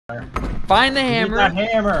Find the hammer. That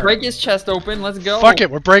hammer. Break his chest open. Let's go. Fuck it,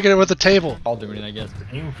 we're breaking it with a table. All doing it, I guess.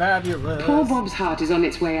 Being fabulous. Poor Bob's heart is on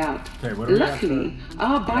its way out. Okay, what do we have Luckily,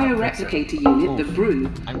 our bioreplicator unit, the Brew,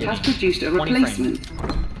 has produced a replacement.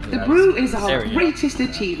 The Brew is our greatest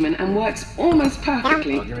achievement and works almost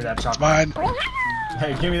perfectly. Oh, give me that chocolate. It's mine.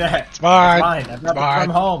 Hey, give me that. It's mine. It's mine. I've got to come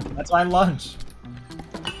home. That's my lunch.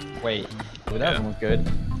 Wait. Ooh, that doesn't look good.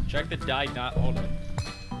 Check the die not hold it.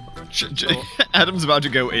 Adam's about to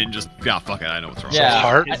go in. Just fuck it. I know what's wrong. Yeah.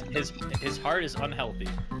 Heart. His heart is unhealthy.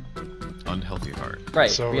 Unhealthy heart. Right.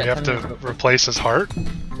 So we have to replace his heart.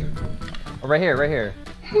 Oh, right here, right here.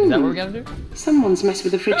 Is that what we gotta do? Someone's messed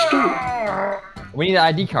with the fridge door. We need an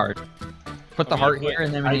ID card. Put the heart here,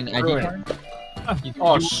 and then we need an ID card.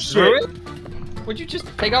 Oh shit! Would you just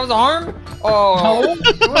take off his arm? Oh. No,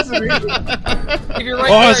 it wasn't me. If you're right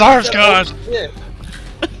Oh, there, his arm's gone. Yeah.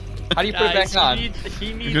 How do you put it back on?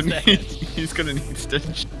 He needs that. He's gonna need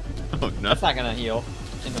stitch. Oh no. That's not gonna heal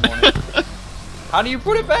in the morning. How do you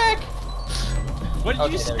put it back? What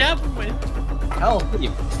did you stab him with? Help!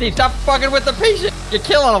 Steve, stop fucking with the patient. You're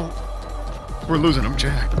killing him. We're losing him,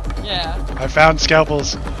 Jack. Yeah. I found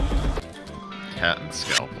scalpels. Cat and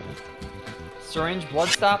scalpel. Syringe, blood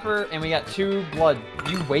stopper, and we got 2 blood.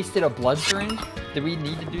 You wasted a blood syringe? Did we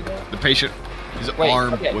need to do that? The patient, his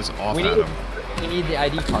arm was off at him. We need the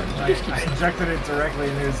ID card. I injected it directly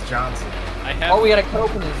into his Johnson. I have. Oh, we gotta cut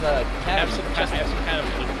open his I cavity. have some kind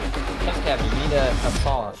of liquid. Chest cavity. We need a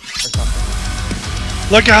saw or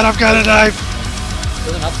something. Look out, I've got a knife.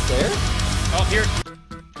 Is it upstairs? Oh, here.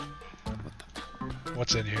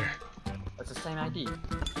 What's in here? That's the same ID.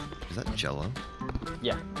 Is that Jello?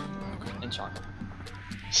 Yeah. And chocolate.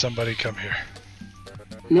 Somebody come here.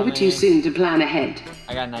 Never too soon to plan ahead.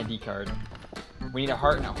 I got an ID card. We need a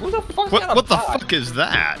heart now. Who the fuck's got a What the box? fuck is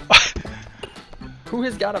that? Who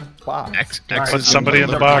has got a box? Put somebody in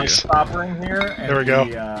the box. Stopper in here. And There we go.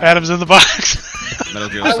 Adam's in the box. Metal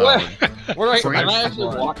Gear Solid. Where do am I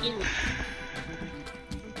actually walking?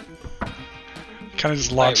 Kind of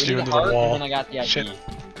just launched you into the wall. And then I got the ID. Shit.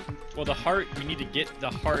 Well, the heart. We need to get the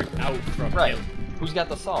heart out from Right. him. Who's got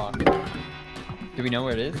the saw? Do we know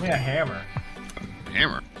where it is? Give me a hammer.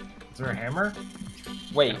 Hammer. Is there a hammer?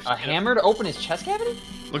 Wait, a hammer to open his chest cavity?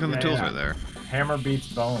 Look at the tools right there. Hammer beats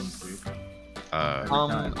bones, dude.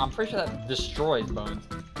 I'm pretty sure that destroys bones.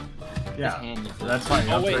 Yeah, His hand so that's fine. You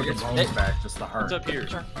don't wait, take the bones back, just the heart. What's up here?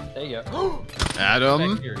 Sure. There you go.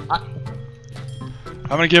 Adam. Back here.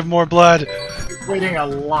 I'm gonna give more blood. Waiting a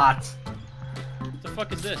lot. What the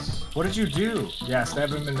fuck is this? What did you do? Yeah, stab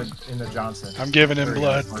him in the Johnson. I'm giving him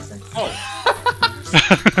blood.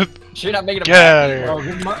 Oh, Should not make it a Get out of here. Oh,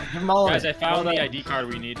 give him all guys, of I it. found the ID card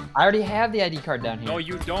we need. I already have the ID card down here. No,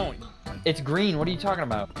 you don't. It's green. What are you talking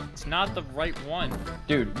about? It's not the right one.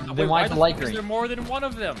 Dude, Wait, then why is the light Is there green? more than one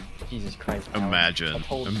of them? Jesus Christ. Howard. Imagine. I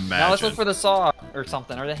told you. Imagine. Now let's look for the saw or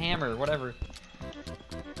something, or the hammer, whatever.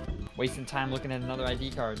 Wasting time looking at another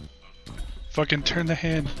ID card. Fucking turn the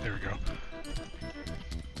hand. There we go.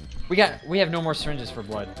 We have no more syringes for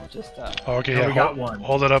blood. Just Oh, okay, No, yeah. we got one.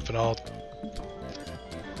 Hold it up and I'll.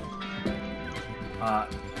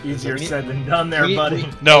 Easier said than done there, buddy.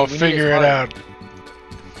 No, we need figure his it heart. out.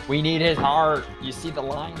 We need his heart. You see the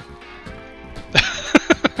line?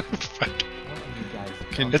 Fuck. What are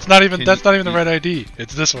you guys? It's not even. That's not even the right ID.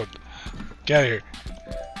 It's this one. Get out of here.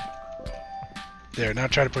 There. Now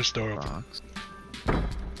try to push the door open. Box.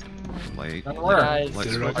 Light. Guys,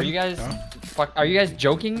 Did it are open? you guys? No? Fuck. Are you guys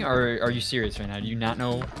joking or are you serious right now? Do you not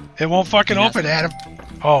know? It won't fucking Yes. open, Adam.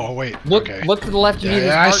 Oh wait. Look. Okay. Look to the left. You need his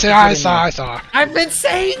Yeah, heart to put in there. I saw. I've been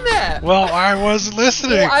saying that. Well, I wasn't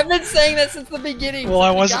listening. Well, I've been saying that since the beginning. Well, I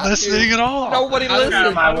since we wasn't got listening you. at all. Nobody Out of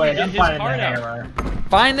listened. my way. Get I'm his finding the heart out. hammer.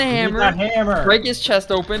 Find the Need hammer. that hammer. Break his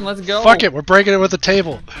chest open. Let's go. Fuck it. We're breaking it with a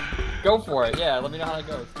table. Go for it. Yeah. Let me know how it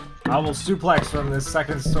goes. I will suplex from this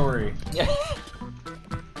second story. Yeah.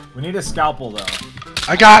 We need a scalpel though.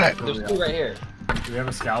 I got it. There's 2 right here. Do we have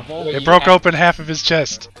a scalpel? Wait. It broke open half of his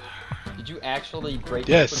chest. Did you actually break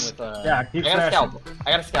Yes. it open with a... Yeah, keep I got a smashing. scalpel.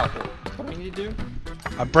 I got a scalpel. What do we need to do?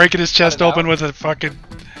 I'm breaking his chest it out. open with a fucking.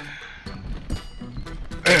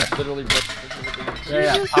 Literally break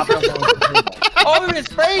Yeah, pop it up on the table. Oh, his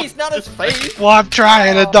face, not his face. Well, I'm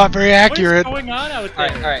trying. It's not very accurate. What is going on out there?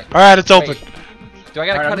 Alright, alright. All right, it's open. Do I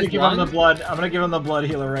gotta Alright, I'm cut gonna his give him the lung? blood. I'm gonna give him the blood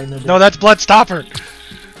healer right in the. No, that's blood stopper.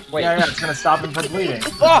 Wait. Yeah, it's gonna stop him from bleeding.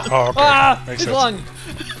 Oh, Oh, okay. ah, Makes his sense. lung.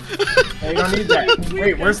 Yeah, you don't need that.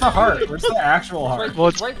 Wait, where's the heart? Where's the actual heart? Well,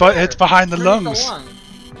 it's Right but there. it's behind the Where's lungs. lung?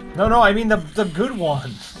 No, I mean the good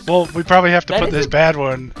one. Well, we probably have to That put is this a- bad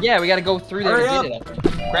one. Yeah, we gotta go through there Hurry to get it. I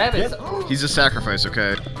think. Grab it. Get- He's a sacrifice,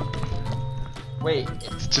 okay? Wait.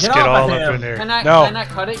 Just Get get off all of up him. in there. Can I No. not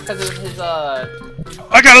cut it because of his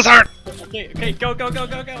I got his heart! Okay, go. Put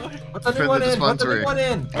the For new the one in. Put the dispensary. new one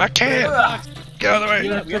in. I can't! Get out of the way!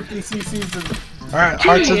 You have 50 cc's of. Alright,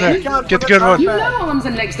 heart's in there. Get the good one. You know arms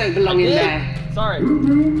and legs don't belong in there. Sorry.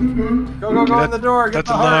 Go in the door. Get That's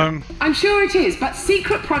the a heart. lung. I'm sure it is, but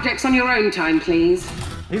secret projects on your own time, please.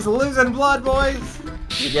 He's losing blood, boys.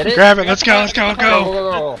 You get it? Grab it, let's go.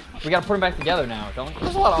 Go. We gotta put him back together now, don't we?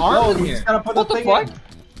 There's a lot of arms No, in we here. just gotta put What the the thing fuck?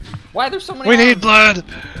 Why are there so many We arms? need blood!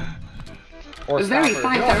 Or A very stoppers.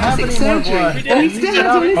 fine don't have thoracic any more surgery. blood. We did And he it. still Use it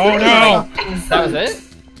has all his Oh legs. no! That was it?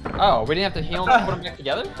 Oh, we didn't have to heal him and put him back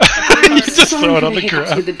together? You just Sorry throw it for on the hiccups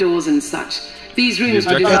ground. with the doors and such. These rooms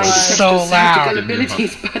were That's designed to test so your surgical loud.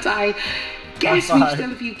 abilities, but I guess High we've five. still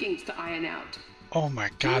have a few kinks to iron out. Oh my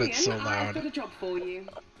god, it's so Julian, I've got loud. a job for you.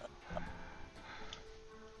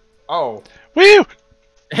 Oh. Woo!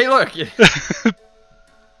 Hey, look. Easy.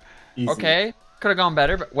 Okay. Could have gone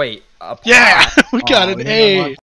better, but wait. Yeah! We got Oh, an you know A! what?